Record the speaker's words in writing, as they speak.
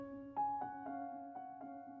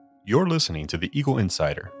You're listening to the Eagle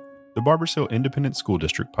Insider, the Barbers Hill Independent School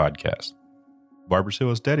District podcast. Barbers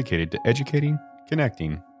Hill is dedicated to educating,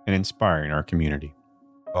 connecting, and inspiring our community.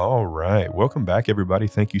 All right. Welcome back, everybody.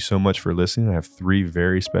 Thank you so much for listening. I have three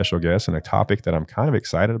very special guests and a topic that I'm kind of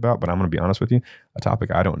excited about, but I'm going to be honest with you, a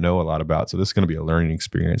topic I don't know a lot about. So this is going to be a learning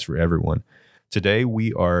experience for everyone. Today,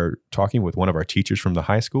 we are talking with one of our teachers from the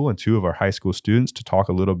high school and two of our high school students to talk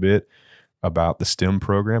a little bit about the STEM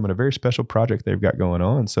program and a very special project they've got going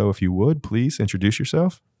on. So if you would, please introduce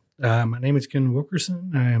yourself. My name is Ken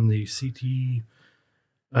Wilkerson. I am the CT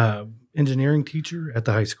engineering teacher at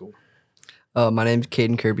the high school. My name's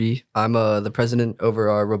Caden Kirby. I'm the president over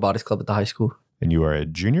our robotics club at the high school. And you are a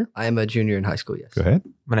junior? I am a junior in high school, yes. Go ahead.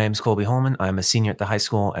 My name's Colby Holman. I'm a senior at the high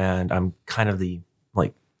school, and I'm kind of the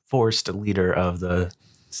forced leader of the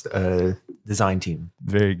design team.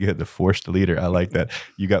 Very good. The forced leader. I like that.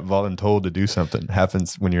 You got voluntold to do something.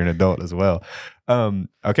 Happens when you're an adult as well.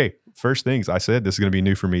 Okay. First things I said, this is going to be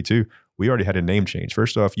new for me too. We already had a name change.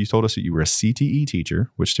 First off, you told us that you were a CTE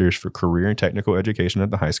teacher, which stands for Career and Technical Education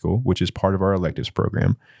at the high school, which is part of our electives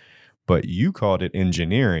program. But you called it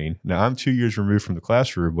engineering. Now, I'm 2 years removed from the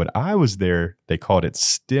classroom. When I was there, they called it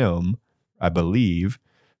STEM, I believe.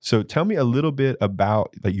 So tell me a little bit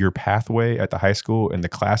about your pathway at the high school and the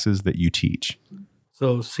classes that you teach.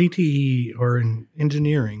 So CTE, or in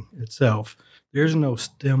engineering itself, there's no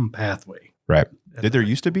STEM pathway. Right. Did there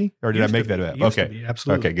used to be? Or did I make that up? Okay.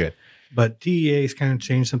 Absolutely. Okay, good. But TEA has kind of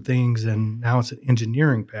changed some things, and now it's an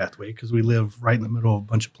engineering pathway because we live right in the middle of a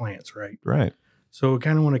bunch of plants, right? Right. So we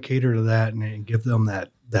kind of want to cater to that and give them that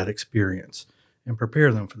experience and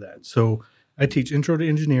prepare them for that. So I teach intro to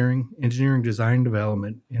engineering, engineering design and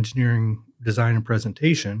development, engineering design and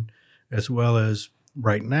presentation, as well as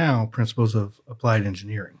right now, principles of applied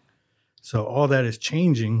engineering. So all that is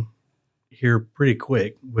changing here pretty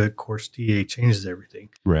quick. But of course, TA changes everything.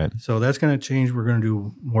 Right. So that's going to change. We're going to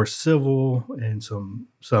do more civil and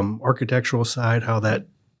some architectural side, how that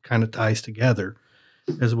kind of ties together,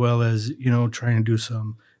 as well as, trying to do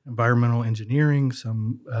some environmental engineering,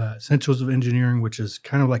 some essentials of engineering, which is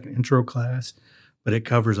kind of like an intro class, but it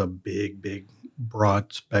covers a big,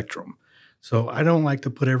 broad spectrum. So I don't like to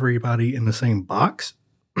put everybody in the same box,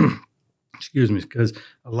 excuse me, because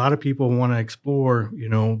a lot of people want to explore,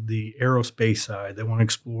 the aerospace side. They want to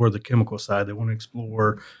explore the chemical side. They want to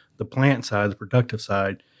explore the plant side, the productive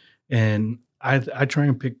side. And I try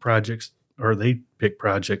and pick projects, or they pick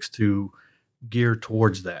projects to gear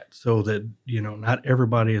towards that, so that not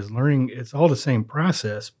everybody is learning. It's all the same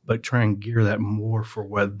process, but try and gear that more for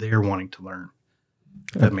what they're wanting to learn,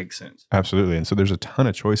 if that makes sense. Absolutely. And so there's a ton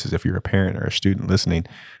of choices if you're a parent or a student listening.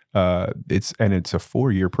 It's a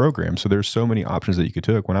 4-year program, so there's so many options that you could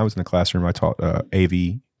take. When I was in the classroom, I taught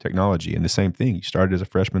AV technology, and the same thing. You started as a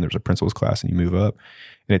freshman, there's a principal's class, and you move up,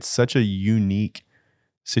 and it's such a unique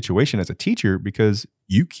situation as a teacher because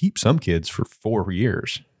you keep some kids for 4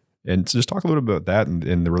 years. And so just talk a little bit about that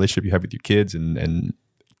and the relationship you have with your kids and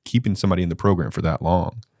keeping somebody in the program for that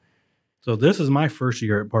long. So this is my first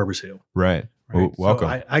year at Barbers Hill. Right. Well, welcome.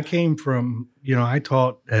 So I came from, I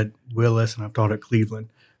taught at Willis and I've taught at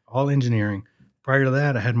Cleveland, all engineering. Prior to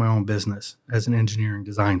that, I had my own business as an engineering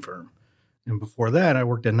design firm. And before that, I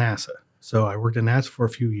worked at NASA. So I worked at NASA for a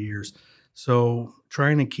few years. So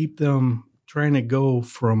trying to go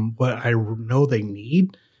from what I know they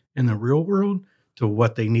need in the real world to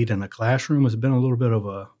what they need in the classroom has been a little bit of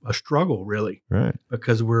a struggle, really. Right.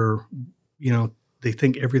 Because they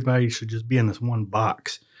think everybody should just be in this one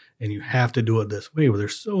box and you have to do it this way. Well,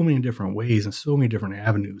 there's so many different ways and so many different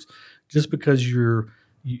avenues. Just because you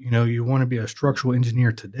want to be a structural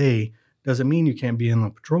engineer today doesn't mean you can't be in the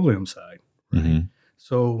petroleum side. Right? Mm-hmm.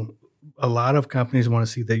 So a lot of companies want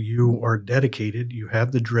to see that you are dedicated, you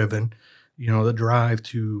have the drive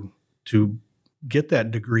to get that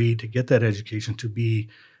degree, to get that education, to be,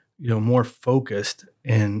 more focused.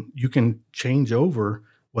 And you can change over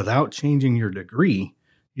without changing your degree.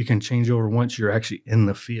 You can change over once you're actually in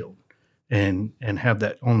the field and have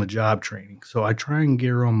that on the job training. So I try and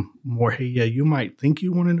gear them more. Hey, yeah, you might think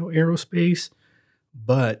you want to know aerospace,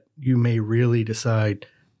 but you may really decide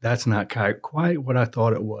that's not quite what I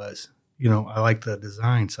thought it was. I like the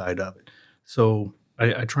design side of it. So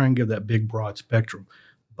I try and give that big, broad spectrum.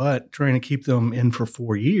 But trying to keep them in for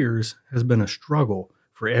 4 years has been a struggle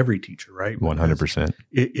for every teacher, right? 100%.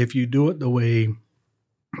 If you do it the way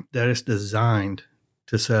that it's designed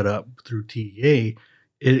to set up through TEA,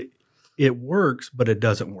 it works, but it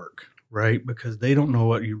doesn't work, right? Because they don't know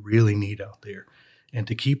what you really need out there. And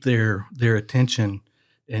to keep their attention,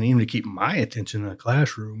 and even to keep my attention in the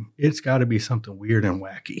classroom, it's got to be something weird and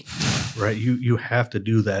wacky, right? You have to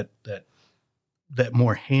do that that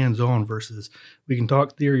more hands-on versus we can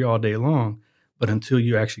talk theory all day long, but until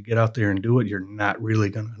you actually get out there and do it, you're not really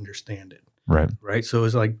going to understand it. Right. So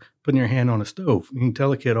it's like putting your hand on a stove. You can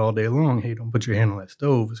tell a kid all day long, hey, don't put your hand on that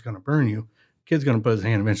stove. It's going to burn you. Kid's going to put his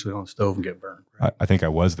hand eventually on the stove and get burned. Right? I think I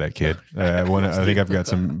was that kid. I think I've got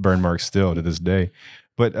some burn marks still to this day.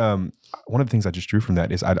 But one of the things I just drew from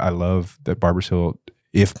that is I love that Barbers Hill,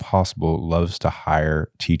 if possible, loves to hire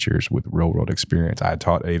teachers with real world experience. I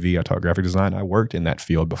taught AV, I taught graphic design. I worked in that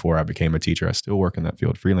field before I became a teacher. I still work in that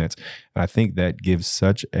field freelance. And I think that gives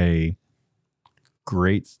such a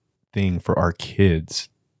great thing for our kids,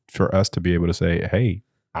 for us to be able to say, hey,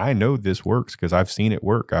 I know this works because I've seen it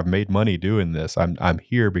work. I've made money doing this. I'm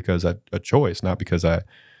here because of a choice, not because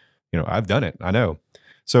I've done it. I know.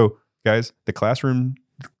 So guys, the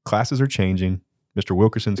classes are changing. Mr.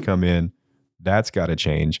 Wilkerson's come in. That's got to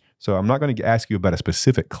change. So I'm not going to ask you about a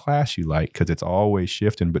specific class you like because it's always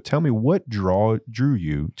shifting, but tell me what drew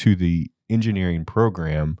you to the engineering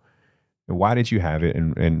program and why did you have it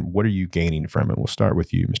and what are you gaining from it? We'll start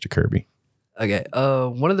with you, Mr. Kirby. Okay.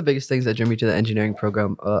 One of the biggest things that drew me to the engineering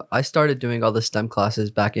program, I started doing all the STEM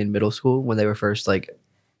classes back in middle school when they were first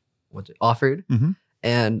offered. Mm-hmm.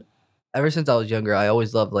 And ever since I was younger, I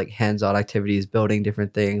always loved like hands-on activities, building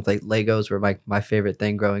different things. Like Legos were my favorite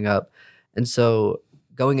thing growing up. And so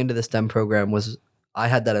going into the STEM program I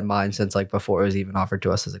had that in mind since like before it was even offered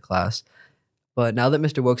to us as a class. But now that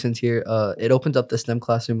Mr. Wilkerson's here, it opens up the STEM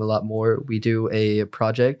classroom a lot more. We do a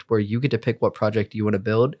project where you get to pick what project you want to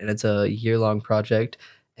build, and it's a year-long project.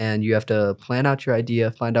 And you have to plan out your idea,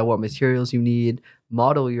 find out what materials you need,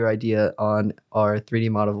 model your idea on our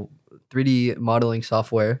 3D modeling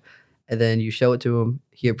software, and then you show it to him.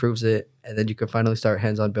 He approves it, and then you can finally start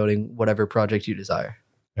hands-on building whatever project you desire.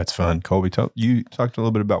 That's fun. Colby, you talked a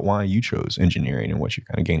little bit about why you chose engineering and what you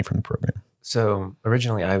kind of gained from the program. So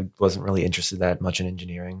originally I wasn't really interested that much in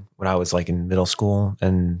engineering. When I was like in middle school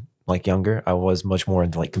and like younger, I was much more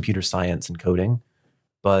into like computer science and coding.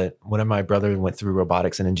 But when my brother went through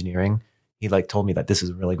robotics and engineering, he like told me that this is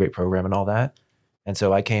a really great program and all that. And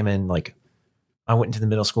so I came in I went into the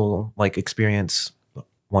middle school experience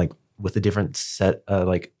like with a different set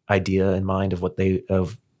idea in mind of what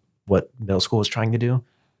middle school was trying to do.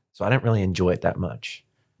 So I didn't really enjoy it that much.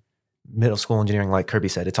 Middle school engineering, like Kirby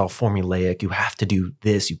said, it's all formulaic. You have to do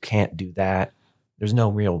this. You can't do that. There's no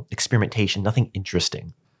real experimentation, nothing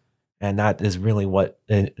interesting. And that is really what,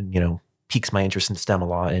 piques my interest in STEM a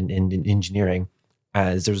lot and in engineering,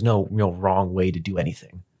 as there's no real wrong way to do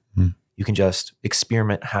anything. You can just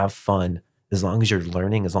experiment, have fun. As long as you're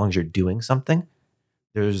learning, as long as you're doing something,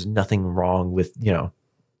 there's nothing wrong with,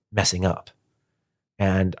 messing up.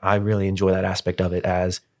 And I really enjoy that aspect of it,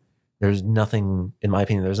 as there's nothing, in my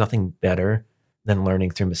opinion, there's nothing better than learning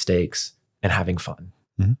through mistakes and having fun.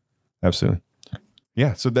 Mm-hmm. Absolutely.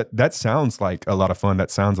 Yeah. So that sounds like a lot of fun. That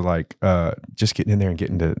sounds like just getting in there and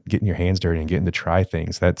getting your hands dirty and getting to try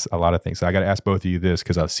things. That's a lot of things. So I got to ask both of you this,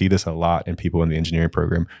 because I see this a lot in people in the engineering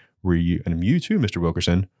program. Were you, and you too, Mr.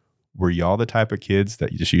 Wilkerson, were y'all the type of kids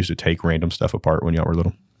that you just used to take random stuff apart when y'all were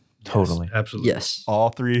little? Totally. Yes, absolutely. Yes. All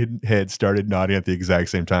three heads started nodding at the exact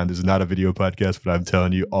same time. This is not a video podcast, but I'm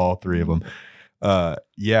telling you, all three of them.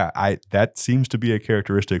 That seems to be a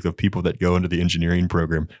characteristic of people that go into the engineering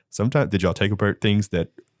program. Sometimes, did y'all take apart things that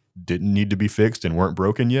didn't need to be fixed and weren't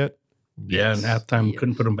broken yet? Yeah, and half the time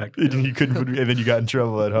couldn't put them back together. You couldn't put, and then you got in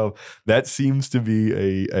trouble at home. That seems to be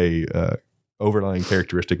a overlying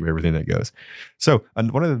characteristic of everything that goes. So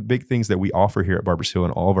one of the big things that we offer here at Barbers Hill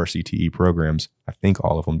in all of our CTE programs, I think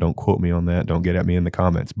all of them, don't quote me on that, don't get at me in the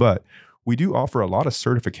comments, but we do offer a lot of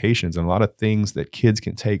certifications and a lot of things that kids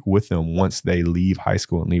can take with them once they leave high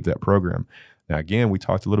school and leave that program. Now, again, we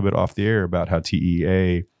talked a little bit off the air about how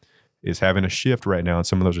TEA is having a shift right now, and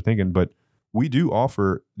some of those are thinking, but we do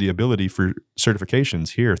offer the ability for certifications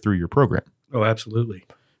here through your program. Oh, absolutely.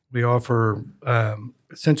 We offer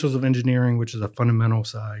Essentials of Engineering, which is a fundamental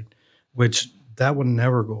side, which that will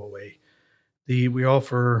never go away. We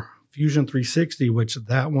offer Fusion 360, which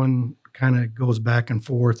that one kind of goes back and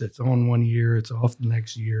forth. It's on 1 year, it's off the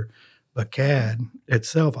next year. But CAD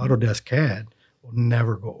itself, Autodesk CAD, will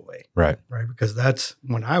never go away. Right. Because that's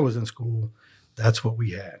when I was in school, that's what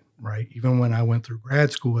we had. Right. Even when I went through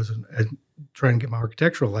grad school as trying to get my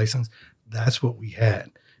architectural license, that's what we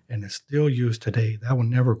had. And it's still used today. That will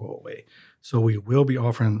never go away. So we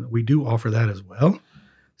do offer that as well.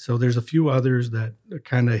 So there's a few others that are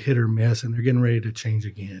kind of hit or miss, and they're getting ready to change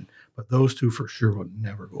again. But those two for sure will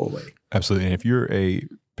never go away. Absolutely. And if you're a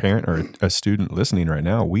parent or a student listening right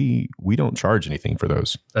now, we don't charge anything for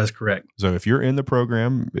those. That's correct. So if you're in the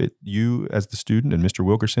program, you as the student and Mr.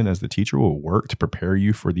 Wilkerson as the teacher will work to prepare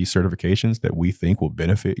you for these certifications that we think will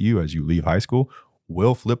benefit you as you leave high school.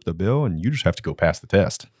 We'll flip the bill and you just have to go pass the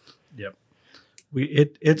test. Yep.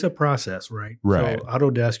 It's a process, right? Right. So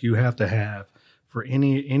Autodesk, you have to have for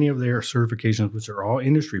any of their certifications, which are all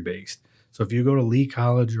industry based. So if you go to Lee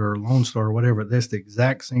College or Lone Star or whatever, that's the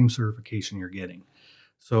exact same certification you're getting.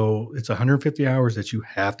 So it's 150 hours that you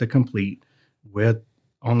have to complete with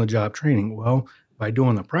on-the-job training. Well, by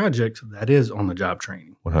doing the projects, that is on-the-job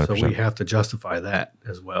training. 100%. So we have to justify that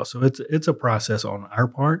as well. So it's a process on our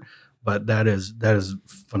part, but that is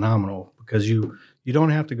phenomenal because you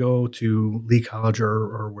don't have to go to Lee College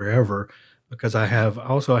or wherever, because I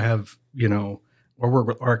also have, or work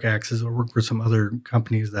with ArcAxis or work with some other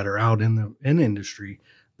companies that are out in the industry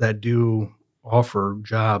that do offer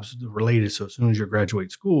jobs related. So as soon as you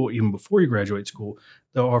graduate school, even before you graduate school,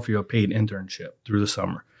 they'll offer you a paid internship through the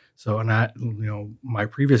summer. So, and my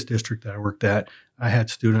previous district that I worked at, I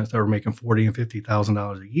had students that were making $40,000 and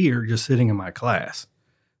 $50,000 a year just sitting in my class.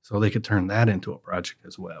 So they could turn that into a project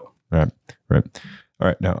as well. Right. All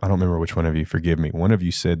right. Now, I don't remember which one of you, forgive me. One of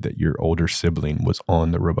you said that your older sibling was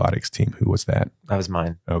on the robotics team. Who was that? That was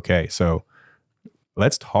mine. Okay. So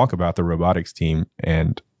let's talk about the robotics team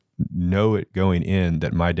and know it going in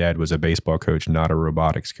that my dad was a baseball coach, not a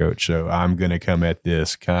robotics coach. So I'm going to come at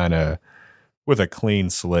this kind of with a clean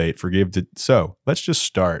slate. So let's just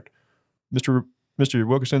start. Mr.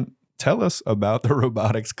 Wilkerson, tell us about the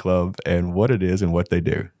robotics club and what it is and what they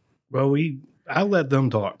do. Well, I'll let them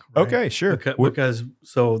talk. Right? Okay, sure. Because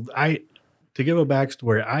to give a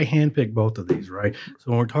backstory, I handpicked both of these, right?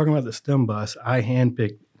 So when we're talking about the STEM bus, I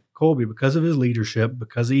handpicked Colby because of his leadership,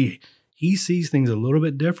 because he sees things a little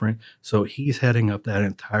bit different. So he's heading up that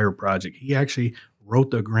entire project. He actually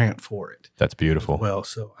wrote the grant for it. That's beautiful. Well,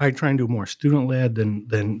 so I try and do more student-led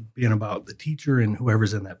than being about the teacher and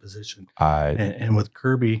whoever's in that position. And with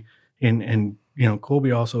Kirby and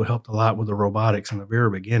Colby also helped a lot with the robotics in the very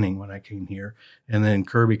beginning when I came here. And then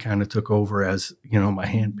Kirby kind of took over as, my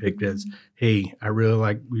handpicked as, hey, I really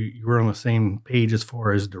like, we're on the same page as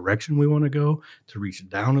far as direction we want to go to reach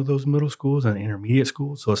down to those middle schools and intermediate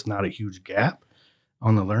schools. So it's not a huge gap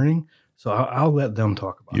on the learning. So I'll let them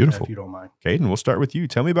talk about that if you don't mind. Caden, we'll start with you.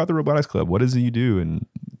 Tell me about the robotics club. What is it you do?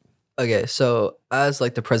 Okay, so as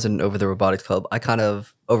the president over the robotics club, I kind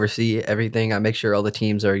of oversee everything. I make sure all the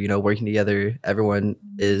teams are, working together. Everyone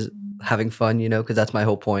is having fun, because that's my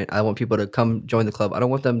whole point. I want people to come join the club. I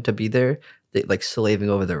don't want them to be there slaving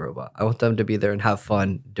over their robot. I want them to be there and have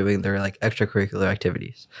fun doing their extracurricular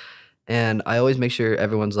activities. And I always make sure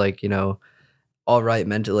everyone's all right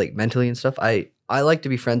mentally and stuff. I like to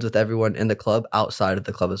be friends with everyone in the club outside of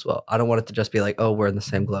the club as well. I don't want it to just be oh, we're in the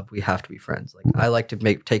same club, we have to be friends. I like to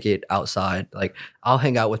take it outside. I'll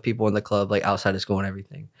hang out with people in the club outside of school and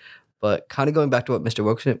everything. But kind of going back to what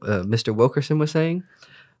Mr. Wilkerson was saying,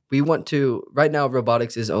 we want to right now.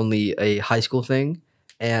 Robotics is only a high school thing,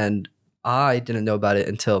 and I didn't know about it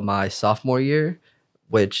until my sophomore year.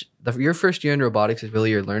 Which your first year in robotics is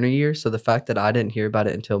really your learning year. So the fact that I didn't hear about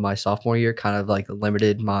it until my sophomore year kind of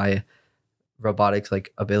limited my robotics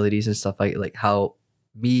abilities and stuff like how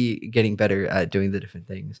me getting better at doing the different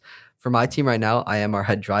things. For my team right now, I am our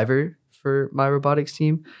head driver for my robotics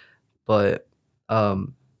team, but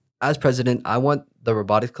as president, I want the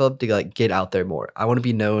robotics club to get out there more. I want to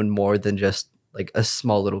be known more than just a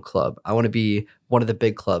small little club. I want to be one of the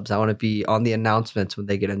big clubs. I want to be on the announcements when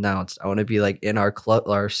they get announced. I want to be in our club,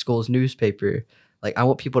 our school's newspaper. I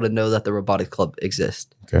want people to know that the robotics club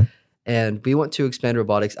exists. Okay. And we want to expand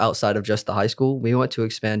robotics outside of just the high school. We want to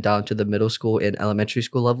expand down to the middle school and elementary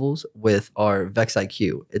school levels with our Vex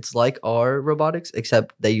IQ. It's like our robotics,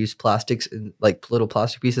 except they use plastics and little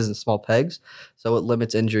plastic pieces and small pegs. So it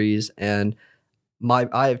limits injuries. And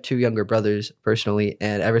I have two younger brothers personally.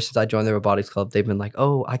 And ever since I joined the robotics club, they've been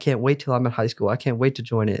oh, I can't wait till I'm in high school. I can't wait to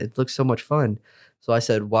join it. It looks so much fun. So I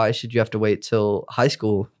said, why should you have to wait till high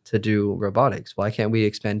school to do robotics? Why can't we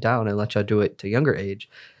expand down and let y'all do it to younger age?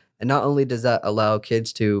 And not only does that allow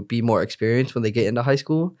kids to be more experienced when they get into high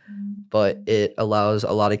school, but it allows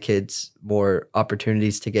a lot of kids more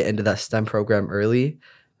opportunities to get into that STEM program early,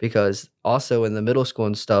 because also in the middle school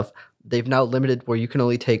and stuff, they've now limited where you can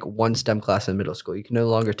only take one STEM class in middle school. You can no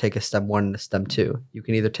longer take a STEM 1 and a STEM 2. You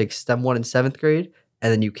can either take STEM 1 in 7th grade,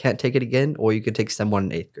 and then you can't take it again, or you can take STEM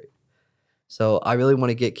 1 in 8th grade. So I really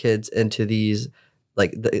want to get kids into these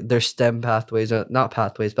their STEM pathways, not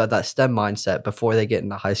pathways, but that STEM mindset before they get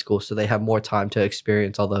into high school, so they have more time to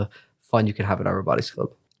experience all the fun you can have at our robotics club.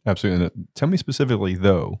 Absolutely. And tell me specifically,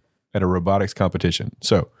 though, at a robotics competition.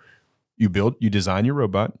 So you design your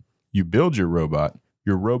robot, you build your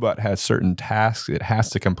robot has certain tasks it has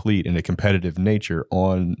to complete in a competitive nature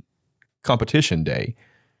on competition day.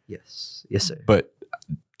 Yes, sir. But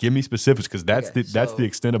give me specifics, because that's Okay, the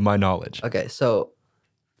extent of my knowledge. Okay, so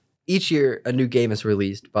each year a new game is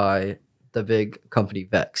released by the big company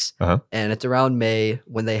Vex, and it's around May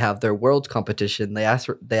when they have their world competition. They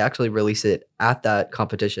actually release it at that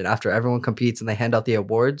competition after everyone competes and they hand out the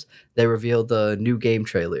awards. They reveal the new game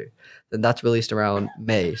trailer, then that's released around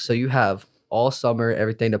May. So you have all summer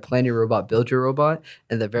everything to plan your robot, build your robot,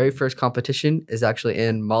 and the very first competition is actually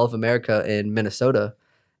in Mall of America in Minnesota,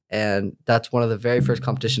 and that's one of the very first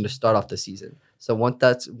competition to start off the season. So once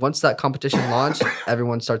that competition launched,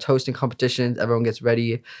 everyone starts hosting competitions. Everyone gets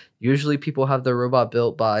ready. Usually, people have their robot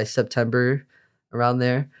built by September, around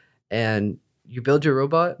there, and you build your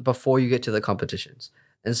robot before you get to the competitions.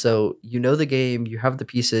 And so you know the game, you have the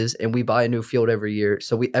pieces, and we buy a new field every year.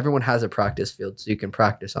 So everyone has a practice field, so you can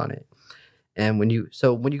practice on it. And when you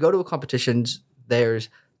go to a competitions, there's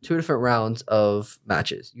two different rounds of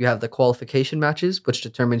matches. You have the qualification matches, which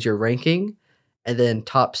determines your ranking, and then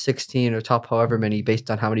top 16 or top however many, based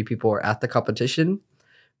on how many people are at the competition,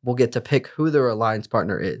 will get to pick who their alliance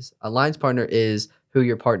partner is. Alliance partner is who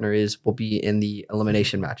your partner will be in the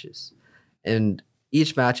elimination matches. And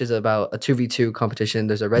each match is about a 2v2 competition.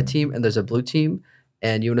 There's a red team and there's a blue team,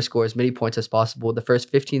 and you want to score as many points as possible. The first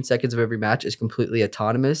 15 seconds of every match is completely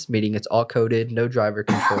autonomous, meaning it's all coded, no driver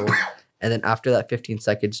control. And then after that 15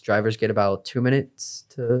 seconds, drivers get about 2 minutes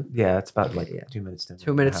to... Yeah, it's about 2 minutes.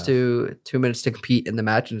 2 minutes to 2 minutes to compete in the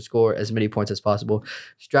match and score as many points as possible.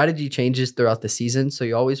 Strategy changes throughout the season, so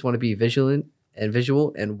you always want to be visual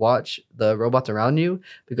and watch the robots around you,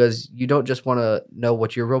 because you don't just want to know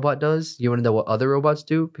what your robot does. You want to know what other robots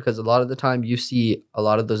do, because a lot of the time you see a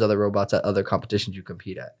lot of those other robots at other competitions you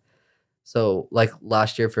compete at. So like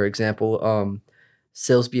last year, for example,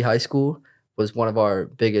 Silsbee High School was one of our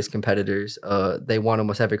biggest competitors. They won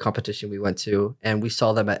almost every competition we went to, and we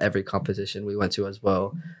saw them at every competition we went to as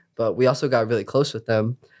well. But we also got really close with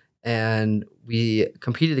them, and we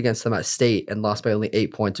competed against them at state and lost by only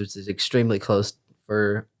 8 points, which is extremely close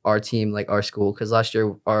for our team, like our school, because last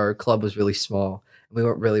year our club was really small and we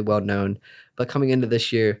weren't really well known. But coming into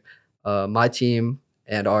this year, my team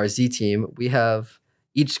and our Z team,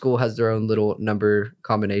 each school has their own little number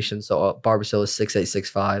combination. So Barbers Hill is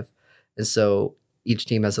 6865. And so each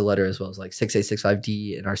team has a letter as well as like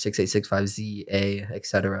 6865D and our 6865Z, A,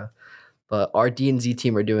 etc. But our D and Z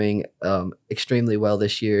team are doing extremely well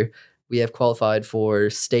this year. We have qualified for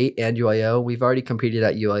state and UIL. We've already competed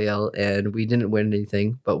at UIL and we didn't win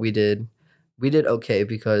anything, but we did okay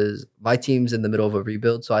because my team's in the middle of a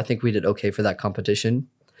rebuild. So I think we did okay for that competition.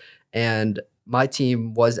 And my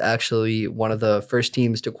team was actually one of the first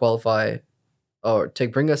teams to qualify or to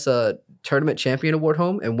bring us a tournament champion award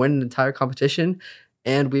home and win an entire competition.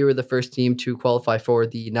 And we were the first team to qualify for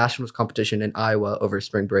the nationals competition in Iowa over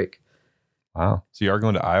spring break. Wow. So you are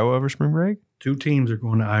going to Iowa over spring break? 2 teams are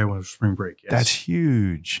going to Iowa over spring break. Yes. That's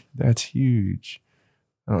huge. That's huge.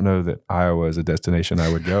 I don't know that Iowa is a destination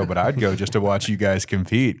I would go, but I'd go just to watch you guys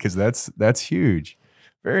compete because that's huge.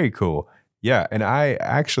 Very cool. Yeah. And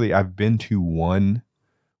I've been to one.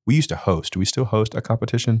 We used to host. Do we still host a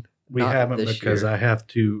competition? We Not haven't this because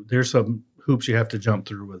year. there's some hoops you have to jump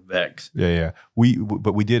through with Vex. Yeah.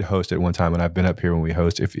 But we did host at one time, and I've been up here when we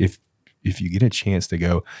host. If you get a chance to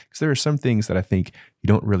go, because there are some things that I think you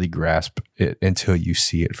don't really grasp it until you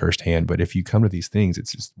see it firsthand. But if you come to these things,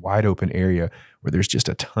 it's this wide open area where there's just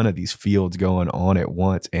a ton of these fields going on at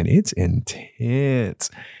once, and it's intense.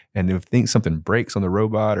 And if something breaks on the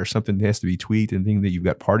robot or something has to be tweaked, and think that you've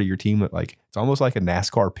got part of your team that like it's almost like a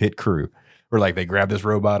NASCAR pit crew, where like they grab this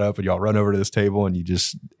robot up and y'all run over to this table, and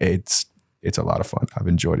it's a lot of fun. I've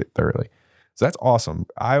enjoyed it thoroughly. So that's awesome.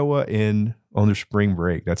 Iowa on their spring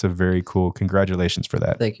break. That's a very cool. Congratulations for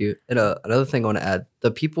that. Thank you. And another thing I want to add,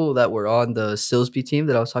 the people that were on the Silsbee team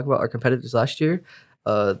that I was talking about, our competitors last year,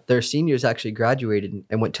 their seniors actually graduated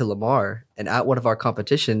and went to Lamar. And at one of our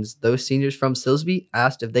competitions, those seniors from Silsbee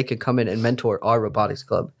asked if they could come in and mentor our robotics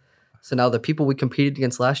club. So now the people we competed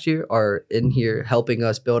against last year are in here helping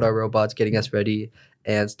us build our robots, getting us ready.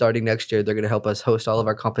 And starting next year, they're going to help us host all of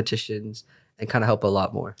our competitions and kind of help a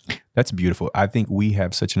lot more. That's beautiful. I think we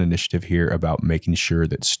have such an initiative here about making sure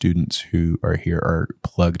that students who are here are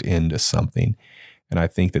plugged into something. And I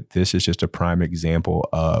think that this is just a prime example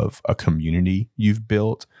of a community you've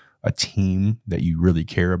built, a team that you really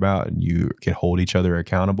care about, and you can hold each other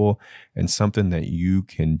accountable, and something that you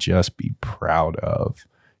can just be proud of.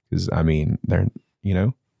 Because, I mean,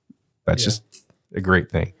 that's just a great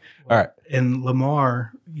thing. All right. And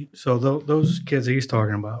Lamar, so those kids he's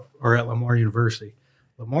talking about are at Lamar University.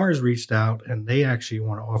 Lamar has reached out and they actually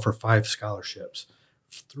want to offer 5 scholarships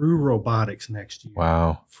through robotics next year.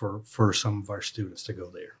 Wow. For some of our students to go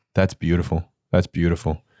there. That's beautiful. That's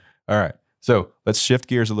beautiful. All right. So let's shift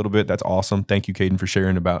gears a little bit. That's awesome. Thank you, Caden, for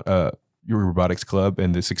sharing about your robotics club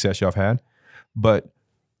and the success y'all have had. But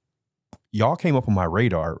y'all came up on my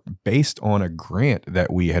radar based on a grant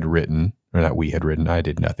that we had written, or not we had written. I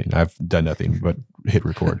did nothing. I've done nothing but hit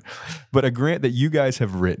record. But a grant that you guys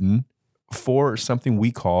have written for something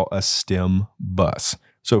we call a STEM bus.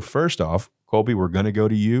 So first off, Colby, we're going to go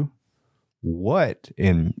to you. What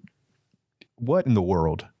in the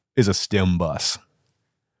world is a STEM bus?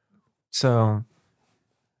 So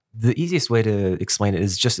the easiest way to explain it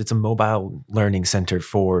is just it's a mobile learning center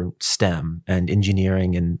for STEM and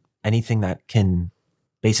engineering and anything that can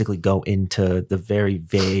basically go into the very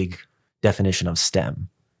vague definition of STEM.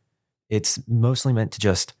 It's mostly meant to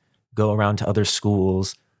just go around to other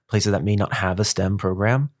schools, places that may not have a STEM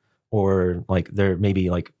program, or like they're maybe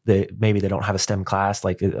they don't have a STEM class,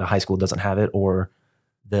 like a high school doesn't have it, or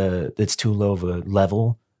it's too low of a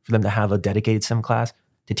level for them to have a dedicated STEM class,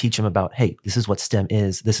 to teach them about, hey, this is what STEM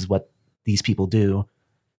is. This is what these people do.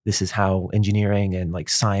 This is how engineering and like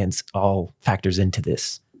science all factors into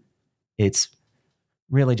this. It's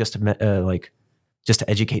really just to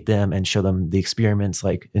educate them and show them the experiments,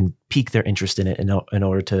 and pique their interest in it in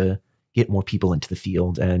order to get more people into the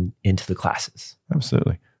field and into the classes.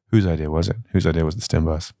 Absolutely. Whose idea was it? Whose idea was the STEM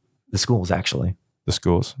bus? The schools, actually. The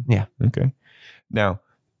schools? Yeah. Okay. Now,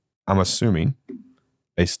 I'm assuming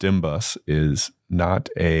a STEM bus is not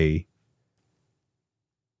a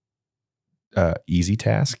easy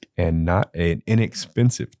task and not an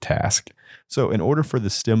inexpensive task. So in order for the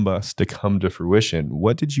STEM bus to come to fruition,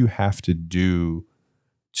 what did you have to do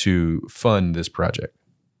to fund this project?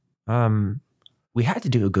 We had to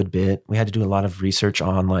do a good bit. We had to do a lot of research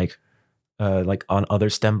on on other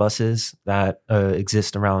STEM buses that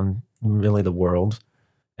exist around really the world,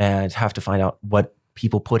 and have to find out what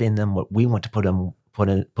people put in them, what we want to put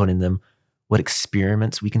in them, what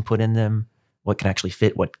experiments we can put in them, what can actually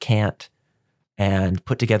fit, what can't, and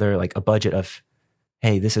put together like a budget of,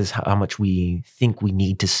 hey, this is how much we think we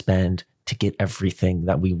need to spend to get everything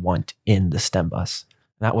that we want in the STEM bus.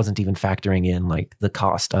 And that wasn't even factoring in like the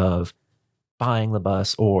cost of buying the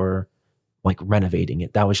bus or like renovating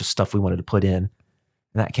it. That was just stuff we wanted to put in. And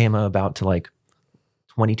that came about to like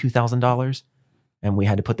 $22,000. And we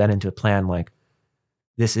had to put that into a plan. Like,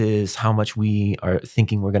 this is how much we are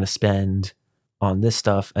thinking we're going to spend on this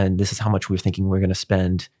stuff. And this is how much we're thinking we're going to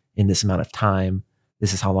spend in this amount of time.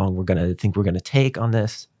 This is how long we're going to take on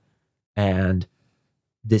this. And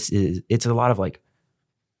it's a lot of like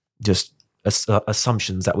just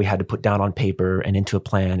assumptions that we had to put down on paper and into a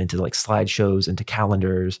plan, into like slideshows, into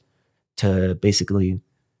calendars, to basically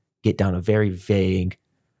get down a very vague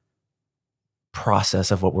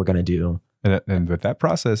process of what we're going to do. But that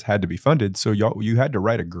process had to be funded. So you had to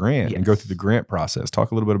write a grant and go through the grant process. Talk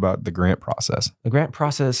a little bit about the grant process. The grant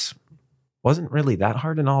process wasn't really that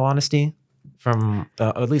hard, in all honesty, from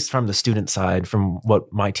at least from the student side, from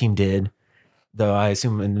what my team did. Though I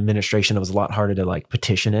assume in administration, it was a lot harder to like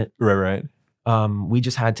petition it. Right. We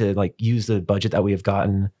just had to like use the budget that we have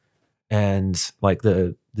gotten and like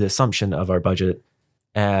the assumption of our budget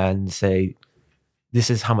and say, this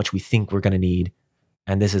is how much we think we're going to need.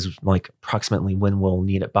 And this is like approximately when we'll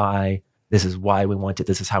need it by. This is why we want it.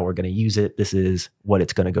 This is how we're going to use it. This is what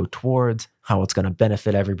it's going to go towards, how it's going to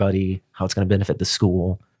benefit everybody, how it's going to benefit the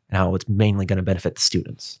school, and how it's mainly going to benefit the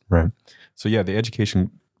students. Right. So yeah, the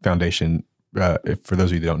Education Foundation, for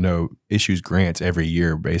those of you that don't know, issues grants every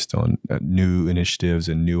year based on new initiatives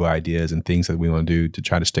and new ideas and things that we want to do to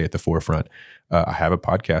try to stay at the forefront. I have a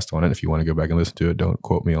podcast on it. If you want to go back and listen to it, don't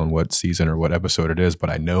quote me on what season or what episode it is, but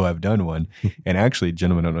I know I've done one. And actually,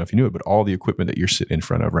 gentlemen, I don't know if you knew it, but all the equipment that you're sitting in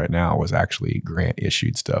front of right now was actually grant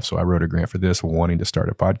issued stuff. So I wrote a grant for this, wanting to start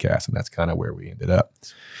a podcast, and that's kind of where we ended up.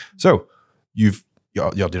 So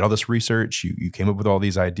y'all did all this research. You came up with all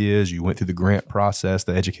these ideas. You went through the grant process.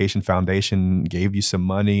 The Education Foundation gave you some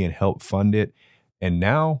money and helped fund it. And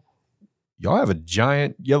now y'all have a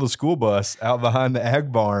giant yellow school bus out behind the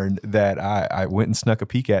ag barn that I went and snuck a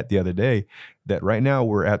peek at the other day. That right now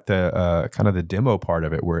we're at the kind of the demo part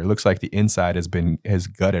of it, where it looks like the inside has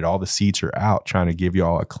gutted. All the seats are out, trying to give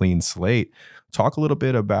y'all a clean slate. Talk a little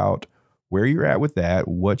bit about where you're at with that,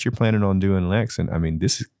 what you're planning on doing next. And I mean,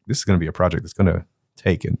 this is going to be a project that's going to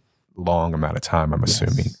take a long amount of time, I'm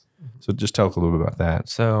assuming. So just talk a little bit about that.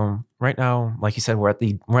 So right now, like you said, we're at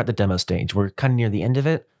the demo stage. We're kind of near the end of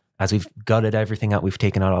it. as we've gutted everything out, we've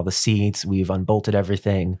taken out all the seats, we've unbolted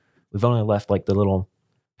everything. We've only left like the little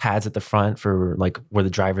pads at the front for like where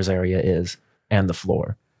the driver's area is and the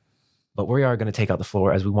floor. But we are going to take out the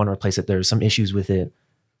floor as we want to replace it. There's some issues with it.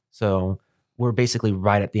 So we're basically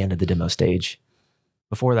right at the end of the demo stage.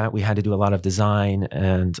 Before that, we had to do a lot of design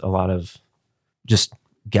and a lot of just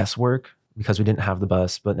guesswork because we didn't have the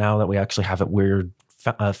bus. But now that we actually have it, we're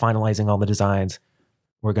finalizing all the designs.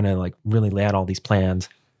 We're going to like really lay out all these plans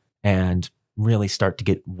and really start to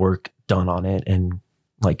get work done on it and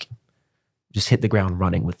like just hit the ground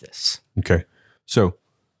running with this. Okay. So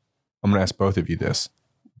I'm going to ask both of you this.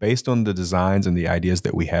 Based on the designs and the ideas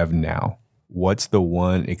that we have now, what's the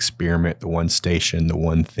one experiment, the one station, the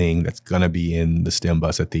one thing that's going to be in the STEM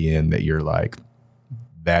bus at the end that you're like,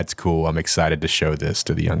 that's cool, I'm excited to show this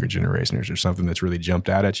to the younger generation? Is there something that's really jumped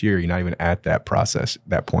out at you, or you're not even at that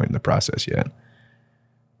point in the process yet?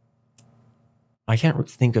 I can't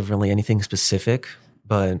think of really anything specific,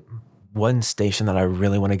 but one station that I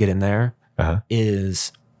really want to get in there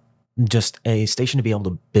is just a station to be able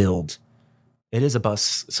to build. It is a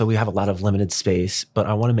bus, so we have a lot of limited space, but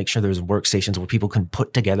I want to make sure there's workstations where people can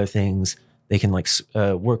put together things. They can like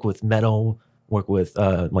work with metal, work with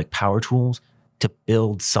like power tools to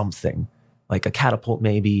build something, like a catapult,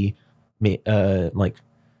 maybe like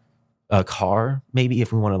a car, maybe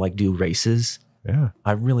if we want to like do races. Yeah.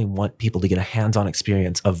 I really want people to get a hands-on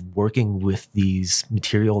experience of working with these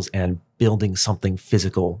materials and building something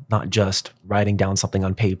physical, not just writing down something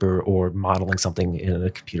on paper or modeling something in a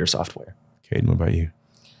computer software. Caden, what about you?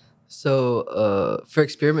 So for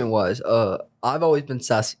experiment wise, I've always been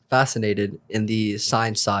fascinated in the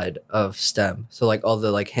science side of STEM. So like all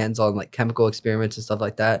the like hands-on like chemical experiments and stuff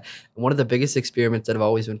like that. And one of the biggest experiments that I've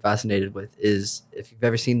always been fascinated with is, if you've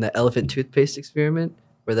ever seen the elephant toothpaste experiment,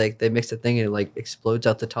 where they mix a thing and it like explodes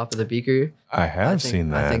out the top of the beaker. I have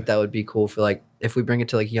seen that. I think that would be cool for like, if we bring it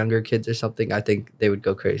to like younger kids or something, I think they would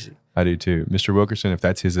go crazy. I do too. Mr. Wilkerson, if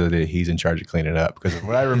that's his idea, he's in charge of cleaning it up. Because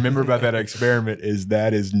what I remember about that experiment is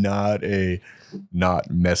that is not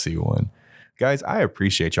messy one. Guys, I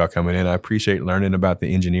appreciate y'all coming in. I appreciate learning about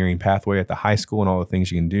the engineering pathway at the high school and all the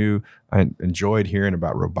things you can do. I enjoyed hearing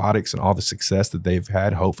about robotics and all the success that they've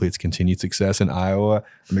had. Hopefully it's continued success in Iowa.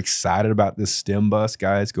 I'm excited about this STEM bus,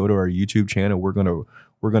 guys. Go to our YouTube channel. We're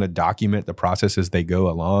going to document the process as they go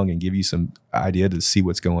along and give you some idea to see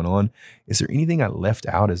what's going on. Is there anything I left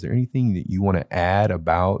out? Is there anything that you want to add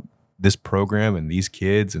about this program and these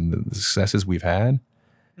kids and the successes we've had?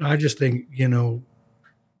 I just think,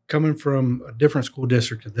 coming from a different school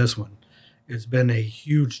district to this one, it's been a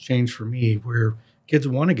huge change for me, where kids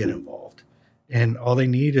want to get involved and all they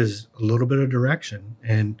need is a little bit of direction.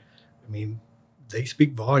 And I mean, they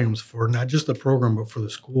speak volumes for not just the program, but for the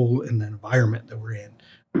school and the environment that we're in,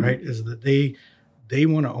 right? Is that they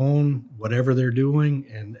want to own whatever they're doing.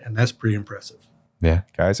 And that's pretty impressive. Yeah.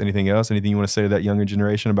 Guys, anything else? Anything you want to say to that younger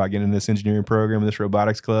generation about getting in this engineering program, this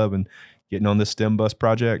robotics club, and getting on this STEM bus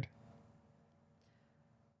project?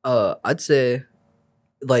 I'd say,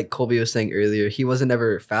 like Colby was saying earlier, he wasn't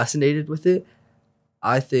ever fascinated with it.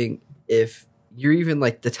 I think if you're even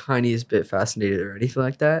like the tiniest bit fascinated or anything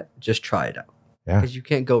like that, just try it out. Yeah. Because you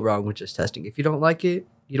can't go wrong with just testing. If you don't like it,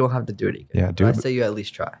 you don't have to do it again. Yeah, do it. I say you at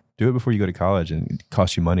least try. Do it before you go to college, and it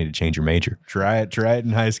costs you money to change your major. Try it in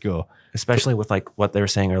high school. Especially with like what they were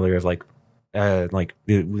saying earlier of like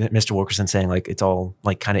Mr. Wilkerson saying like it's all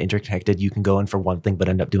like kind of interconnected. You can go in for one thing but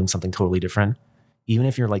end up doing something totally different. Even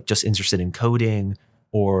if you're like just interested in coding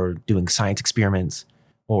or doing science experiments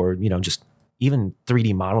or, just even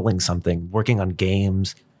 3D modeling something, working on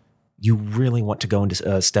games, you really want to go into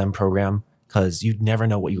a STEM program because you never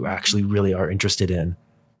know what you actually really are interested in.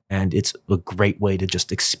 And it's a great way to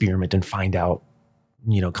just experiment and find out,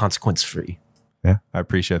 consequence free. Yeah, I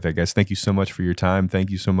appreciate that, guys. Thank you so much for your time.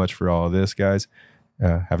 Thank you so much for all of this, guys.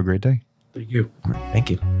 Have a great day. Thank you.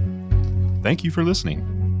 Thank you. Thank you for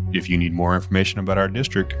listening. If you need more information about our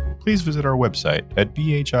district, please visit our website at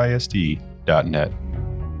bhisd.net.